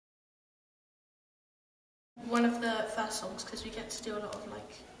one of the first songs because we get to do a lot of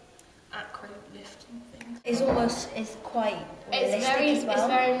like acro lifting things. It's quite realistic as well. It's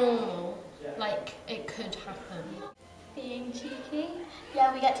very normal. Like it could happen. Being cheeky.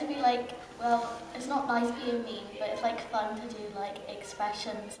 Yeah, we get to be like, well, it's not nice being mean, but it's like fun to do like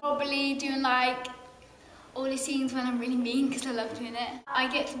expressions. Probably doing like all the scenes when I'm really mean because I love doing it. I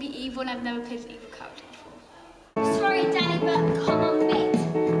get to be evil and I've never played an evil character before. Sorry Danny, but come on mate.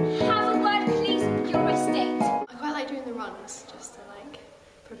 Have a word please, you're a state. I quite like doing the runs just to like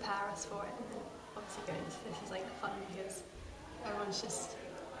prepare us for it, and then obviously going into this is like fun because everyone's just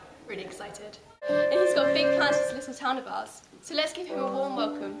really excited. And he's got big plans for this little town of ours. So let's give him a warm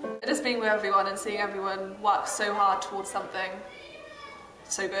welcome. Just being with everyone and seeing everyone work so hard towards something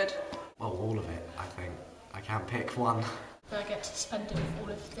so good. Well, all of it, I think. I can't pick one. I get to spend it with all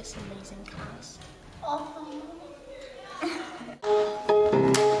of this amazing cast. Oh.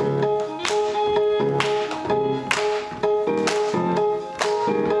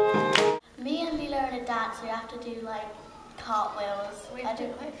 Me and Lila are in a dance, so you have to do like cartwheels. We have to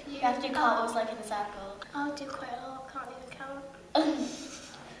do quite a few. You have to do cartwheels like in a circle. I'll do quite a lot, can't even count.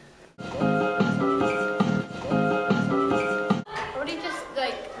 Probably just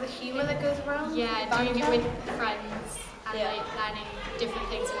like the humour that goes around. Yeah, doing it with friends and like learning different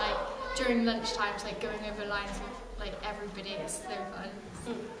things and like during lunch times like going over lines with like everybody. It's so fun.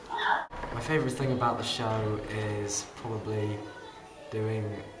 My favourite thing about the show is probably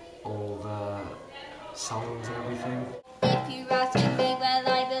doing all the songs and everything. If you ask me, well,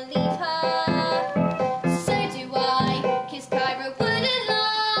 I believe her. So do I, 'cause Kyra wouldn't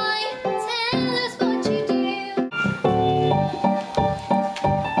lie. Tell us what you do.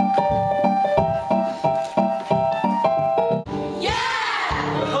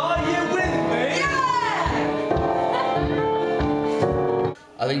 Yeah! Are you with me? Yeah!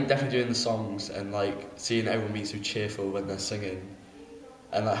 I think definitely doing the songs and like seeing everyone being so cheerful when they're singing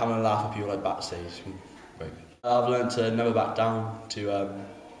and like having a laugh at people like backstage. Great. I've learned to never back down, to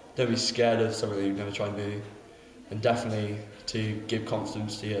don't be scared of something that you've never tried to do, and definitely to give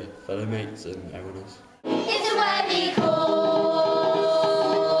confidence to your fellow mates and everyone else. It's a worthy cause.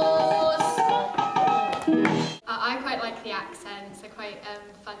 I quite like the accents. They're quite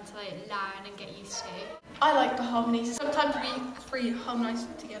fun to like learn and get used to. I like the harmonies. Sometimes we three harmonise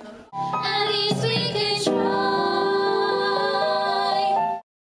together. At least we can try.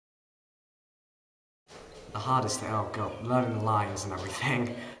 The hardest thing, oh god, learning the lines and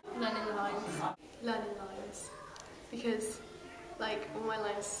everything. Learning lines. Because like all my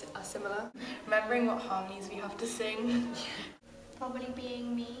lines are similar. Remembering what harmonies we have to sing. Probably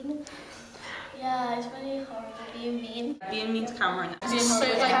being mean. Yeah, it's really horrible being mean. Being mean to Cameron. So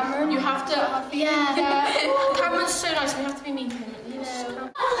like, Cameron? You have to have... Yeah. Cameron's so nice, we have to be mean to him at least.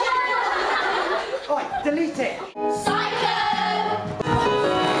 Right, delete it.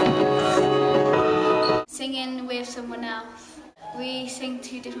 Singing with someone else. We sing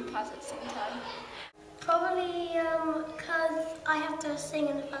two different parts at the same time. Probably because I have to sing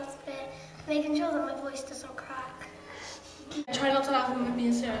in the first bit, making sure that my voice doesn't crack. Try not to laugh when we're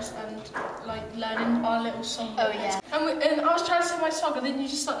being serious and like learning our little song. Oh yeah. And I was trying to sing my song and then you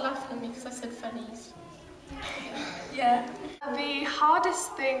just started laughing at me because I said funnies. Yeah. The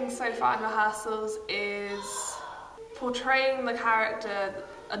hardest thing so far in rehearsals is portraying the character,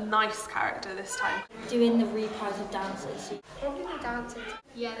 a nice character this time. Doing the reprise of dances. Probably the dancing.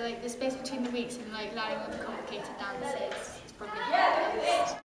 Yeah, like the space between the weeks and like learning all the complicated dances. It's probably the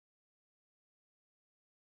hardest.